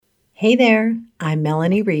Hey there, I'm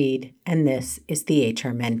Melanie Reed, and this is the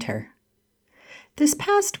HR Mentor. This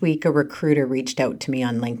past week, a recruiter reached out to me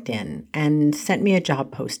on LinkedIn and sent me a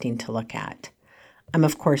job posting to look at. I'm,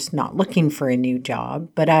 of course, not looking for a new job,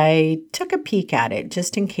 but I took a peek at it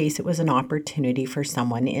just in case it was an opportunity for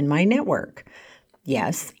someone in my network.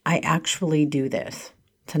 Yes, I actually do this.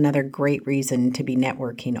 It's another great reason to be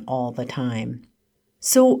networking all the time.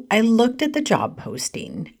 So I looked at the job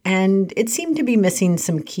posting and it seemed to be missing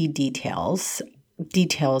some key details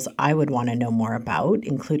I would want to know more about,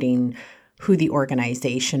 including who the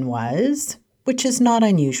organization was, which is not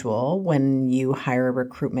unusual when you hire a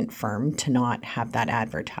recruitment firm to not have that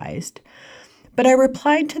advertised. But I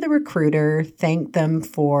replied to the recruiter, thanked them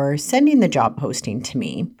for sending the job posting to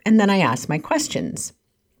me, and then I asked my questions.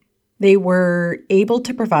 They were able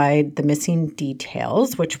to provide the missing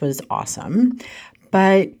details, which was awesome.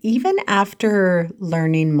 But even after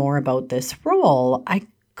learning more about this role, I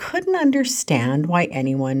couldn't understand why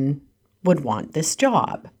anyone would want this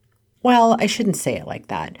job. Well, I shouldn't say it like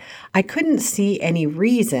that. I couldn't see any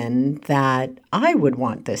reason that I would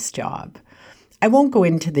want this job. I won't go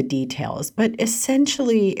into the details, but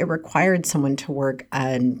essentially it required someone to work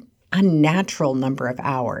an unnatural number of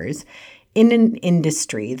hours in an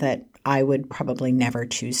industry that I would probably never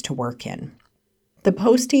choose to work in. The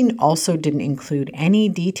posting also didn't include any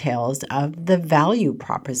details of the value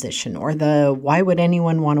proposition or the why would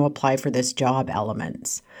anyone want to apply for this job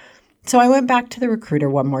elements. So I went back to the recruiter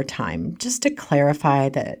one more time just to clarify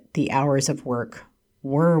that the hours of work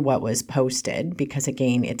were what was posted because,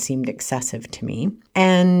 again, it seemed excessive to me.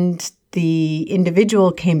 And the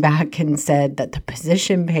individual came back and said that the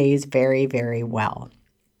position pays very, very well.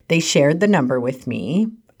 They shared the number with me,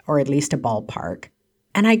 or at least a ballpark.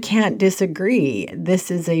 And I can't disagree.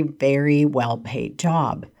 This is a very well-paid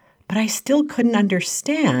job. But I still couldn't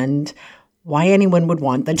understand why anyone would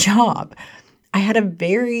want the job. I had a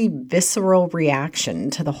very visceral reaction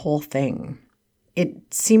to the whole thing.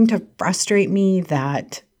 It seemed to frustrate me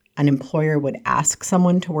that an employer would ask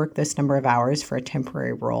someone to work this number of hours for a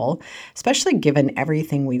temporary role, especially given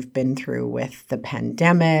everything we've been through with the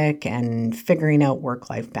pandemic and figuring out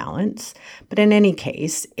work-life balance. But in any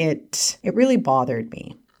case, it really bothered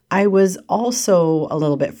me. I was also a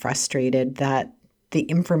little bit frustrated that the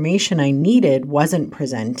information I needed wasn't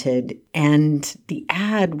presented, and the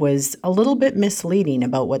ad was a little bit misleading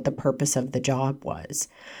about what the purpose of the job was.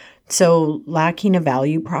 So lacking a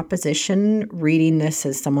value proposition, reading this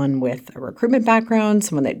as someone with a recruitment background,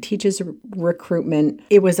 someone that teaches recruitment,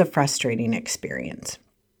 it was a frustrating experience.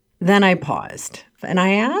 Then I paused and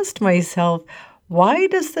I asked myself, why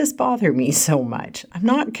does this bother me so much? I'm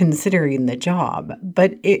not considering the job,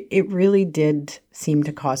 but it really did seem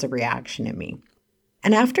to cause a reaction in me.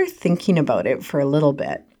 And after thinking about it for a little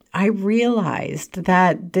bit, I realized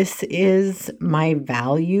that this is my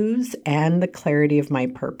values and the clarity of my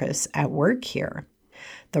purpose at work here.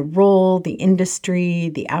 The role, the industry,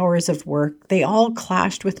 the hours of work, they all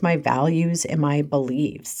clashed with my values and my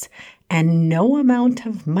beliefs. And no amount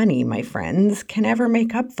of money, my friends, can ever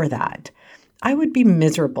make up for that. I would be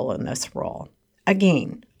miserable in this role.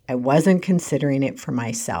 Again, I wasn't considering it for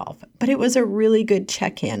myself, but it was a really good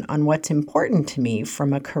check-in on what's important to me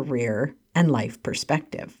from a career and life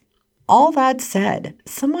perspective. All that said,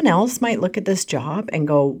 someone else might look at this job and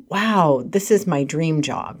go, wow, this is my dream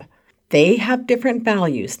job. They have different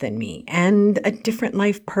values than me and a different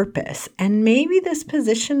life purpose, and maybe this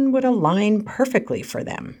position would align perfectly for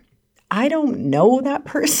them. I don't know that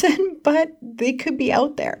person, but they could be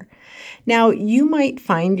out there. Now, you might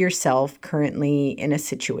find yourself currently in a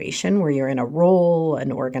situation where you're in a role,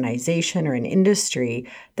 an organization, or an industry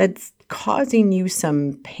that's causing you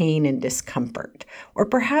some pain and discomfort. Or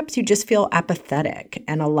perhaps you just feel apathetic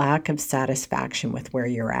and a lack of satisfaction with where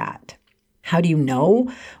you're at. How do you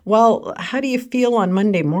know? Well, how do you feel on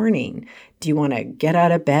Monday morning? Do you want to get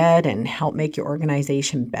out of bed and help make your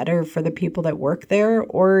organization better for the people that work there?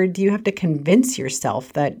 Or do you have to convince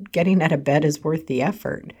yourself that getting out of bed is worth the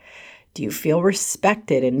effort? Do you feel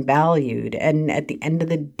respected and valued? And at the end of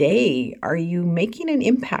the day, are you making an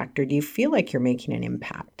impact, or do you feel like you're making an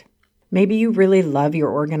impact? Maybe you really love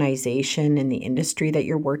your organization and the industry that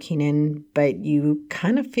you're working in, but you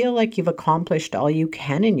kind of feel like you've accomplished all you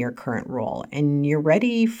can in your current role and you're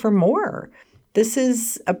ready for more. This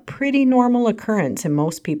is a pretty normal occurrence in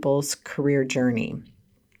most people's career journey.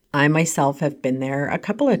 I myself have been there a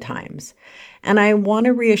couple of times, and I want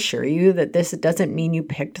to reassure you that this doesn't mean you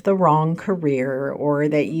picked the wrong career or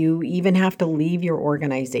that you even have to leave your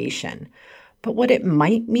organization. But what it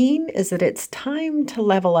might mean is that it's time to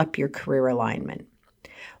level up your career alignment.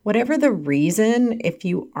 Whatever the reason, if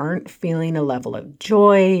you aren't feeling a level of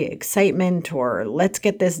joy, excitement, or let's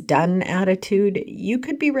get this done attitude, you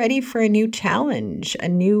could be ready for a new challenge, a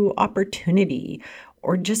new opportunity,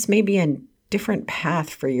 or just maybe a different path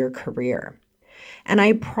for your career. And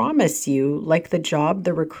I promise you, like the job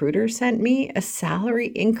the recruiter sent me, a salary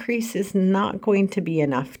increase is not going to be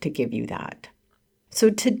enough to give you that. So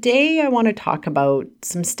today I want to talk about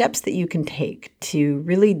some steps that you can take to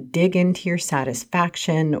really dig into your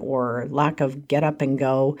satisfaction or lack of get up and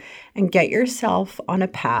go and get yourself on a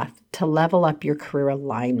path to level up your career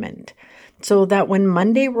alignment so that when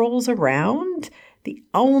Monday rolls around, the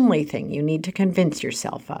only thing you need to convince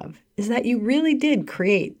yourself of is that you really did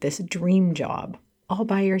create this dream job all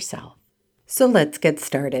by yourself. So let's get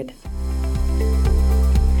started.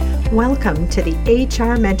 Welcome to the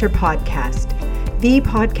HR Mentor Podcast, the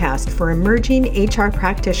podcast for emerging HR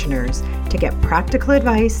practitioners to get practical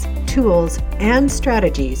advice, tools, and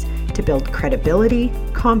strategies to build credibility,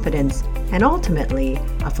 confidence, and ultimately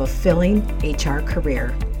a fulfilling HR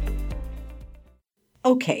career.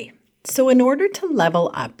 Okay, so in order to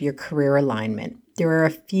level up your career alignment, there are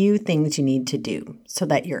a few things you need to do so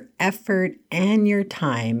that your effort and your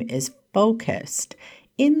time is focused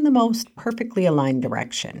in the most perfectly aligned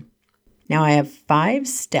direction. Now, I have 5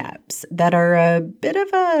 steps that are a bit of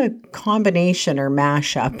a combination or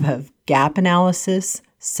mashup of gap analysis,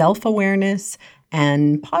 self-awareness,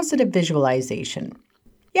 and positive visualization.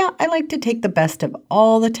 Yeah, I like to take the best of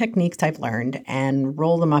all the techniques I've learned and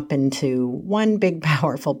roll them up into one big,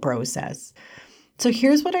 powerful process. So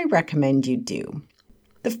here's what I recommend you do.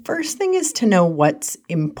 The first thing is to know what's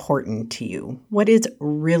important to you, what is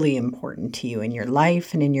really important to you in your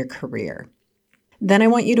life and in your career. Then I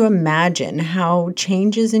want you to imagine how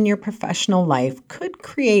changes in your professional life could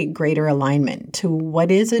create greater alignment to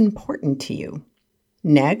what is important to you.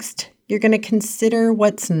 Next, you're going to consider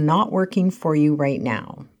what's not working for you right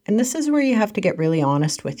now. And this is where you have to get really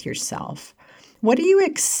honest with yourself. What are you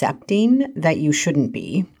accepting that you shouldn't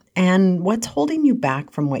be? And what's holding you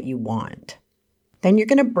back from what you want? Then you're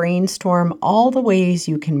going to brainstorm all the ways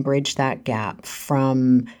you can bridge that gap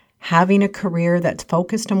from having a career that's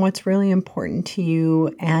focused on what's really important to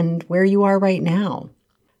you and where you are right now.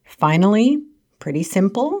 Finally, pretty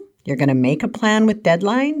simple, you're going to make a plan with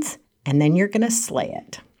deadlines and then you're going to slay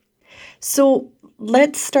it. So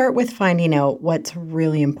let's start with finding out what's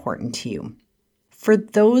really important to you. For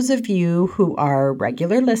those of you who are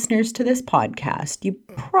regular listeners to this podcast, you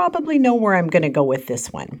probably know where I'm going to go with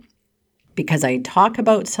this one because I talk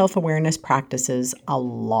about self-awareness practices a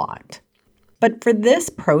lot. But for this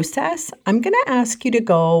process, I'm going to ask you to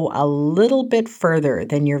go a little bit further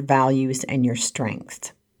than your values and your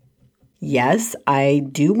strengths. Yes, I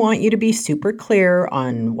do want you to be super clear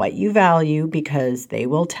on what you value because they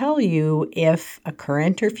will tell you if a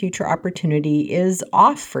current or future opportunity is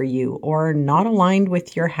off for you or not aligned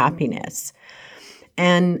with your happiness.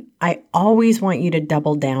 And I always want you to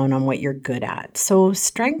double down on what you're good at. So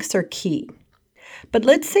strengths are key. But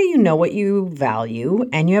let's say you know what you value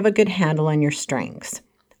and you have a good handle on your strengths.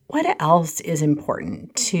 What else is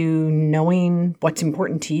important to knowing what's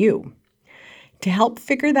important to you? To help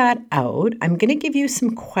figure that out, I'm going to give you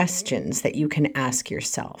some questions that you can ask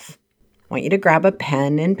yourself. I want you to grab a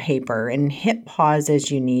pen and paper and hit pause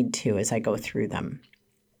as you need to as I go through them.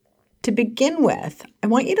 To begin with, I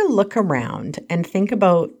want you to look around and think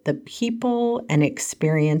about the people and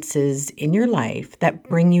experiences in your life that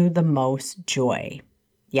bring you the most joy.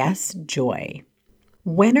 Yes, joy.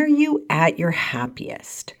 When are you at your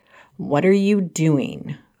happiest? What are you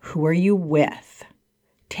doing? Who are you with?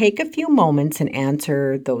 Take a few moments and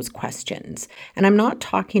answer those questions. And I'm not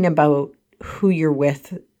talking about who you're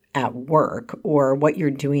with at work or what you're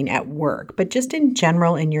doing at work, but just in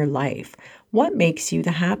general in your life. What makes you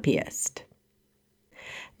the happiest?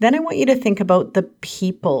 Then I want you to think about the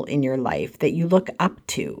people in your life that you look up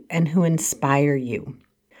to and who inspire you.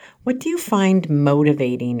 What do you find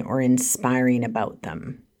motivating or inspiring about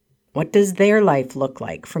them? What does their life look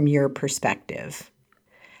like from your perspective?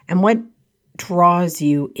 And what draws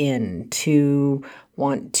you in to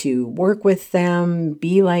want to work with them,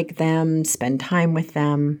 be like them, spend time with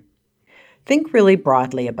them? Think really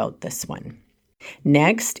broadly about this one.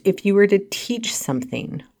 Next, if you were to teach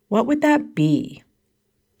something, what would that be?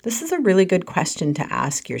 This is a really good question to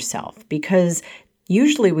ask yourself because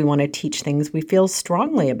usually we want to teach things we feel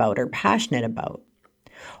strongly about or passionate about.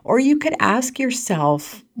 Or you could ask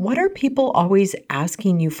yourself, what are people always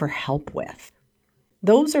asking you for help with?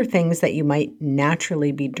 Those are things that you might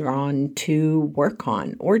naturally be drawn to work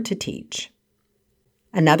on or to teach.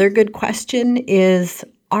 Another good question is,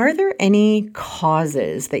 are there any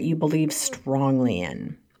causes that you believe strongly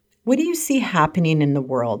in? What do you see happening in the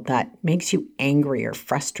world that makes you angry or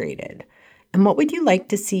frustrated? And what would you like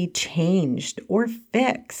to see changed or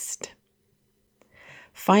fixed?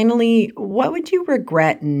 Finally, what would you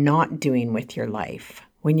regret not doing with your life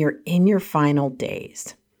when you're in your final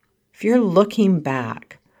days? If you're looking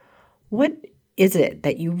back, what is it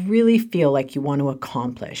that you really feel like you want to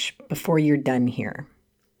accomplish before you're done here?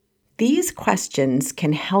 These questions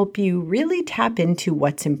can help you really tap into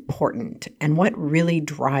what's important and what really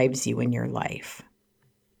drives you in your life.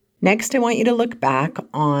 Next, I want you to look back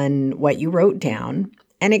on what you wrote down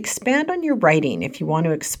and expand on your writing if you want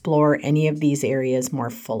to explore any of these areas more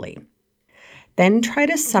fully. Then try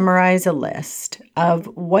to summarize a list of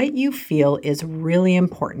what you feel is really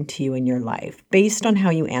important to you in your life based on how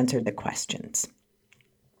you answered the questions.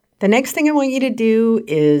 The next thing I want you to do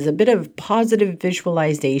is a bit of positive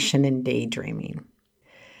visualization and daydreaming.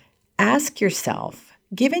 Ask yourself,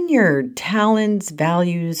 given your talents,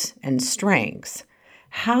 values, and strengths,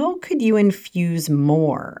 how could you infuse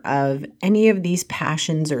more of any of these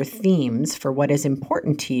passions or themes for what is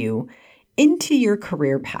important to you into your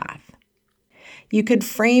career path? You could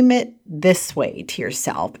frame it this way to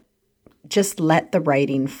yourself. Just let the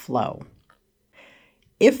writing flow.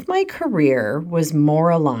 If my career was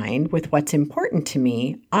more aligned with what's important to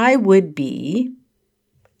me, I would be,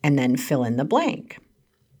 and then fill in the blank.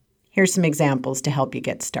 Here's some examples to help you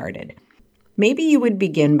get started. Maybe you would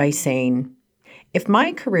begin by saying, if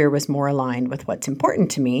my career was more aligned with what's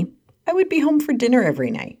important to me, I would be home for dinner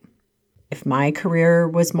every night. If my career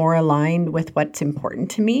was more aligned with what's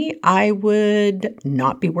important to me, I would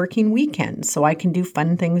not be working weekends so I can do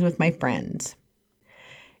fun things with my friends.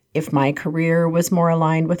 If my career was more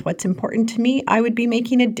aligned with what's important to me, I would be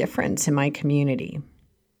making a difference in my community.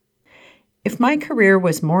 If my career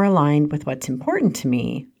was more aligned with what's important to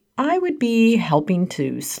me, I would be helping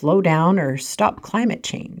to slow down or stop climate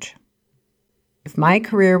change. If my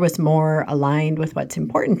career was more aligned with what's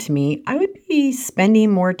important to me, I would be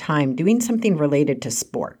spending more time doing something related to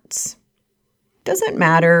sports. Doesn't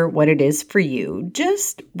matter what it is for you,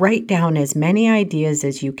 just write down as many ideas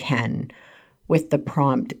as you can with the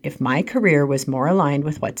prompt, if my career was more aligned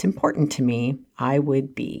with what's important to me, I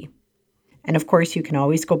would be. And of course, you can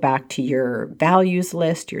always go back to your values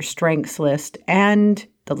list, your strengths list, and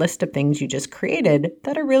the list of things you just created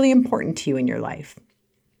that are really important to you in your life.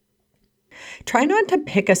 Try not to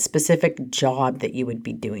pick a specific job that you would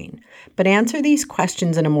be doing, but answer these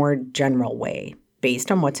questions in a more general way, based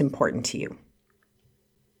on what's important to you.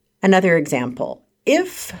 Another example.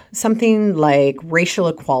 If something like racial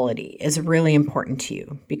equality is really important to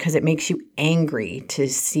you because it makes you angry to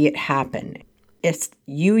see it happen, if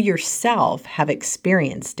you yourself have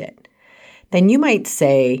experienced it, then you might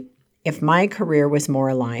say, if my career was more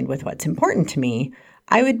aligned with what's important to me,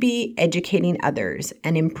 I would be educating others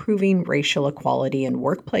and improving racial equality in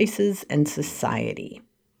workplaces and society.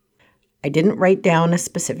 I didn't write down a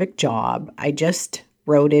specific job, I just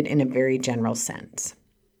wrote it in a very general sense.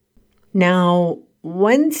 Now,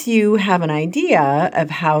 once you have an idea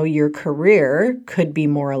of how your career could be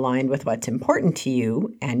more aligned with what's important to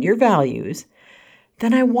you and your values,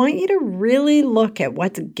 then I want you to really look at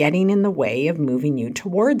what's getting in the way of moving you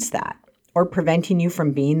towards that or preventing you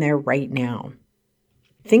from being there right now.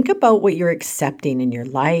 Think about what you're accepting in your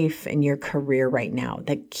life and your career right now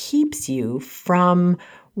that keeps you from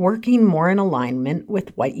working more in alignment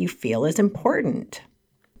with what you feel is important.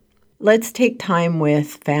 Let's take time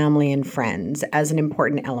with family and friends as an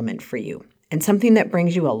important element for you and something that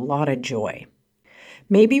brings you a lot of joy.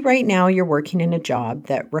 Maybe right now you're working in a job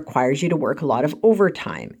that requires you to work a lot of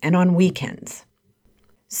overtime and on weekends.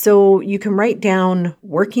 So you can write down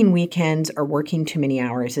working weekends or working too many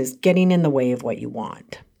hours is getting in the way of what you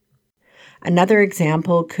want. Another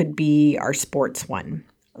example could be our sports one.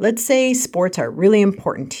 Let's say sports are really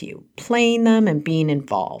important to you, playing them and being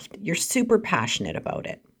involved. You're super passionate about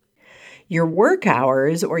it. Your work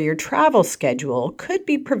hours or your travel schedule could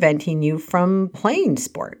be preventing you from playing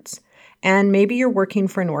sports. And maybe you're working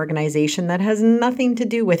for an organization that has nothing to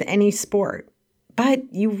do with any sport, but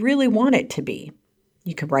you really want it to be.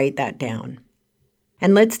 You could write that down.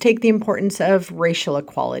 And let's take the importance of racial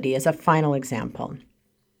equality as a final example.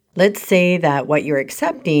 Let's say that what you're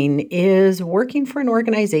accepting is working for an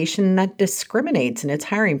organization that discriminates in its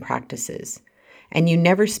hiring practices. And you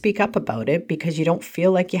never speak up about it because you don't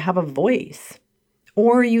feel like you have a voice,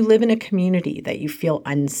 or you live in a community that you feel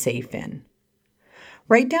unsafe in.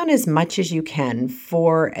 Write down as much as you can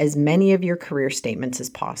for as many of your career statements as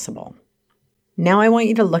possible. Now I want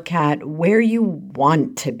you to look at where you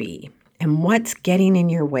want to be and what's getting in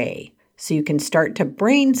your way so you can start to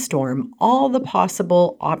brainstorm all the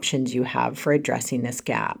possible options you have for addressing this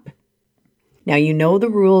gap. Now, you know the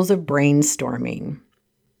rules of brainstorming.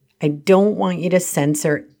 I don't want you to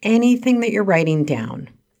censor anything that you're writing down.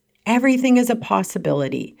 Everything is a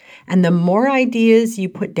possibility, and the more ideas you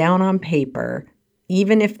put down on paper,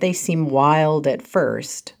 even if they seem wild at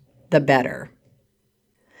first, the better.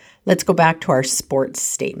 Let's go back to our sports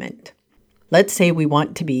statement. Let's say we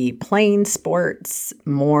want to be playing sports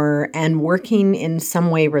more and working in some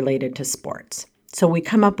way related to sports. So we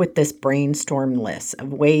come up with this brainstorm list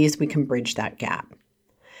of ways we can bridge that gap.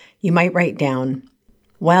 You might write down,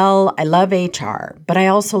 well, I love HR, but I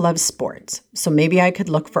also love sports. So maybe I could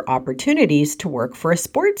look for opportunities to work for a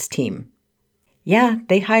sports team. Yeah,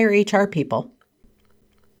 they hire HR people.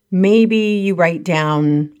 Maybe you write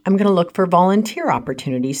down, I'm going to look for volunteer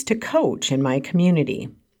opportunities to coach in my community.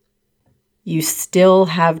 You still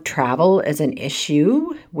have travel as an issue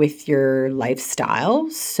with your lifestyle,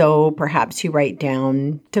 so perhaps you write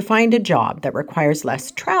down to find a job that requires less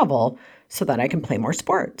travel so that I can play more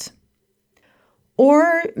sports.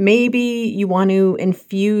 Or maybe you want to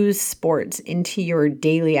infuse sports into your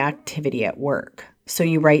daily activity at work. So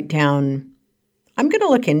you write down, I'm going to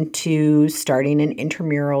look into starting an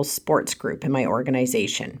intramural sports group in my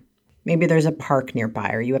organization. Maybe there's a park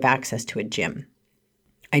nearby or you have access to a gym.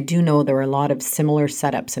 I do know there are a lot of similar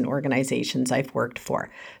setups in organizations I've worked for,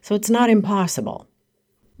 so it's not impossible.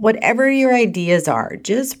 Whatever your ideas are,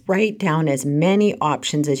 just write down as many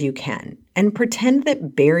options as you can and pretend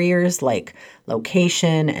that barriers like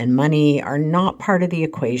location and money are not part of the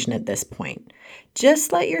equation at this point.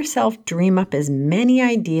 Just let yourself dream up as many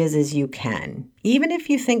ideas as you can, even if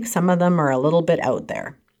you think some of them are a little bit out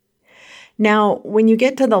there. Now, when you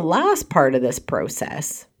get to the last part of this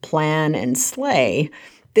process, plan and slay,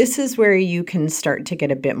 this is where you can start to get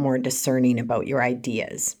a bit more discerning about your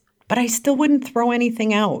ideas. But I still wouldn't throw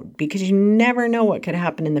anything out because you never know what could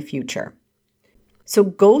happen in the future. So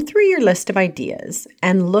go through your list of ideas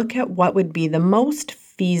and look at what would be the most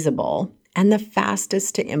feasible and the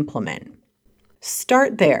fastest to implement.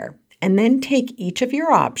 Start there and then take each of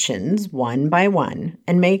your options one by one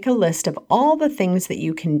and make a list of all the things that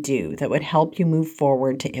you can do that would help you move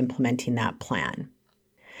forward to implementing that plan.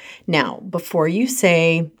 Now, before you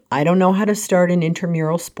say, I don't know how to start an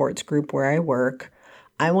intramural sports group where I work,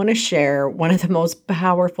 I want to share one of the most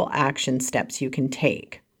powerful action steps you can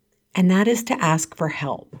take, and that is to ask for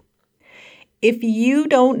help. If you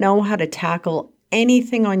don't know how to tackle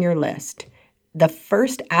anything on your list, the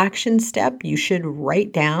first action step you should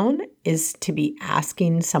write down is to be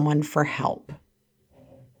asking someone for help.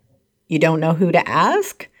 You don't know who to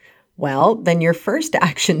ask? Well, then your first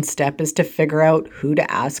action step is to figure out who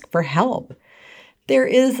to ask for help. There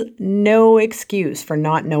is no excuse for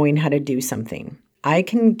not knowing how to do something. I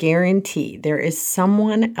can guarantee there is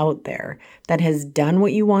someone out there that has done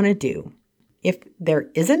what you want to do. If there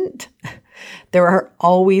isn't, there are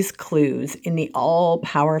always clues in the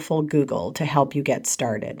all-powerful Google to help you get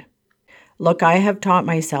started. Look, I have taught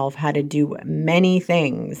myself how to do many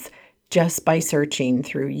things just by searching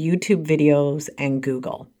through YouTube videos and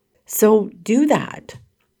Google. So do that.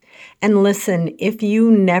 And listen, if you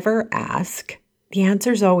never ask, the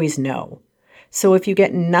answer is always no. So if you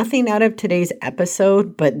get nothing out of today's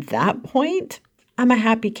episode but that point, I'm a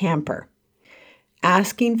happy camper.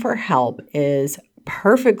 Asking for help is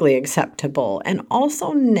perfectly acceptable and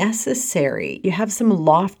also necessary. You have some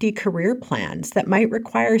lofty career plans that might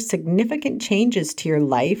require significant changes to your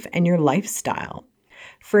life and your lifestyle.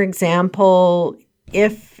 For example,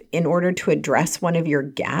 if in order to address one of your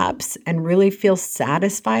gaps and really feel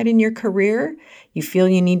satisfied in your career, you feel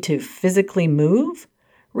you need to physically move,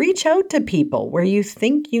 reach out to people where you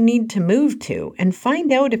think you need to move to and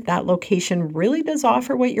find out if that location really does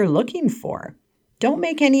offer what you're looking for. Don't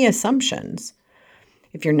make any assumptions.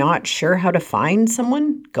 If you're not sure how to find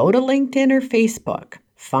someone, go to LinkedIn or Facebook.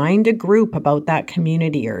 Find a group about that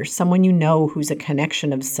community or someone you know who's a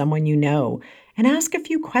connection of someone you know, and ask a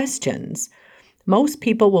few questions. Most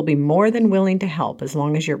people will be more than willing to help as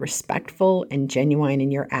long as you're respectful and genuine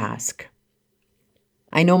in your ask.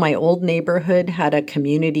 I know my old neighborhood had a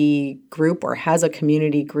community group or has a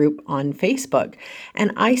community group on Facebook,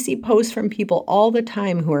 and I see posts from people all the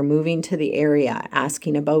time who are moving to the area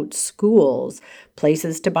asking about schools,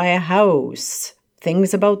 places to buy a house,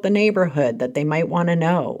 things about the neighborhood that they might want to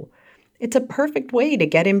know. It's a perfect way to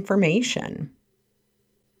get information.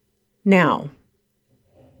 Now,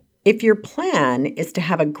 if your plan is to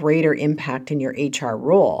have a greater impact in your HR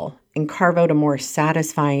role and carve out a more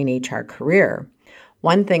satisfying HR career,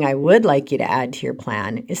 one thing I would like you to add to your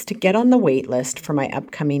plan is to get on the wait list for my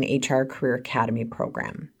upcoming HR Career Academy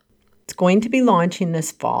program. It's going to be launching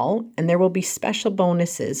this fall, and there will be special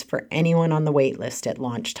bonuses for anyone on the waitlist at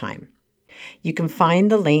launch time. You can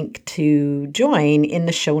find the link to join in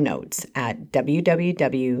the show notes at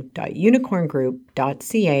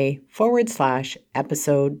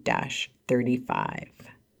www.unicorngroup.ca/episode-35.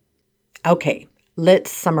 Okay,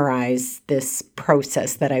 let's summarize this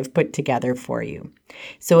process that I've put together for you.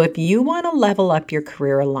 So if you want to level up your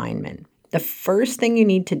career alignment, the first thing you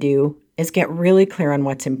need to do is get really clear on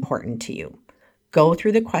what's important to you. Go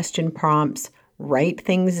through the question prompts, write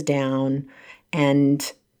things down,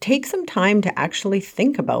 and take some time to actually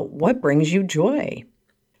think about what brings you joy.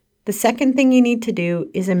 The second thing you need to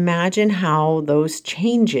do is imagine how those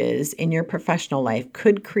changes in your professional life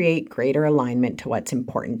could create greater alignment to what's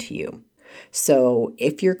important to you. So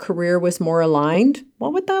if your career was more aligned,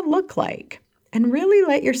 what would that look like? And really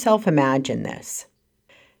let yourself imagine this.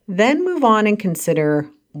 Then move on and consider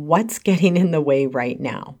what's getting in the way right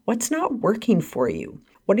now. What's not working for you?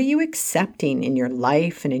 What are you accepting in your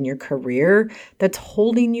life and in your career that's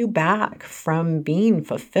holding you back from being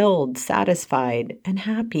fulfilled, satisfied, and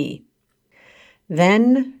happy?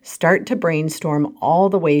 Then start to brainstorm all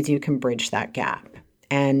the ways you can bridge that gap.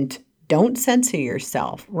 And don't censor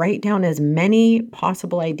yourself. Write down as many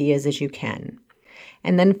possible ideas as you can.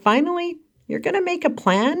 And then finally, you're going to make a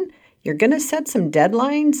plan, you're going to set some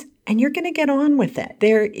deadlines, and you're going to get on with it.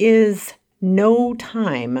 There is no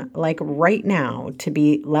time like right now to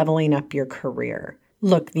be leveling up your career.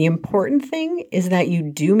 Look, the important thing is that you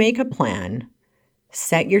do make a plan,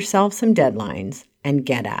 set yourself some deadlines, and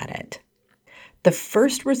get at it. The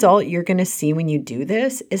first result you're going to see when you do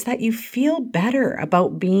this is that you feel better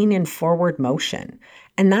about being in forward motion,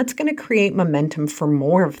 and that's going to create momentum for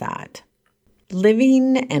more of that.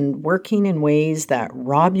 Living and working in ways that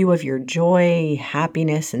rob you of your joy,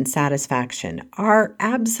 happiness, and satisfaction are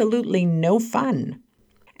absolutely no fun.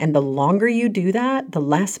 And the longer you do that, the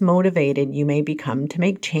less motivated you may become to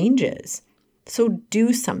make changes. So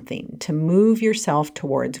do something to move yourself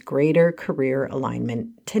towards greater career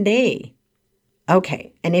alignment today.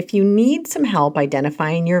 Okay, and if you need some help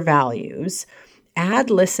identifying your values,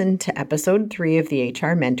 listen to episode 3 of the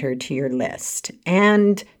HR Mentor to your list.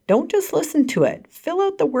 And don't just listen to it. Fill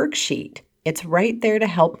out the worksheet. It's right there to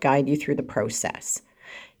help guide you through the process.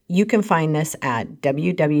 You can find this at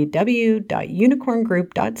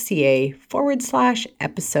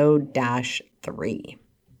www.unicorngroup.ca/episode-3.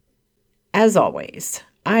 As always,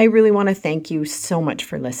 I really want to thank you so much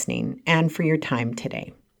for listening and for your time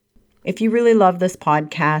today. If you really love this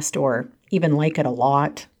podcast or even like it a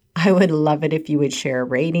lot, I would love it if you would share a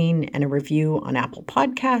rating and a review on Apple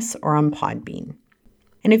Podcasts or on Podbean.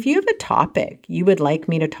 And if you have a topic you would like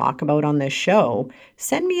me to talk about on this show,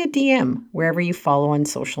 send me a DM wherever you follow on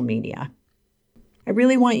social media. I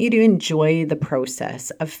really want you to enjoy the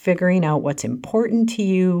process of figuring out what's important to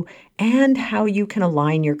you and how you can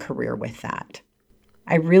align your career with that.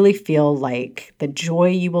 I really feel like the joy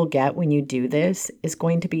you will get when you do this is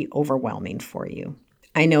going to be overwhelming for you.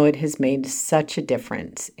 I know it has made such a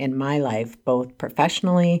difference in my life, both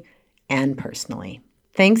professionally and personally.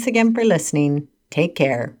 Thanks again for listening. Take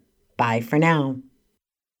care. Bye for now.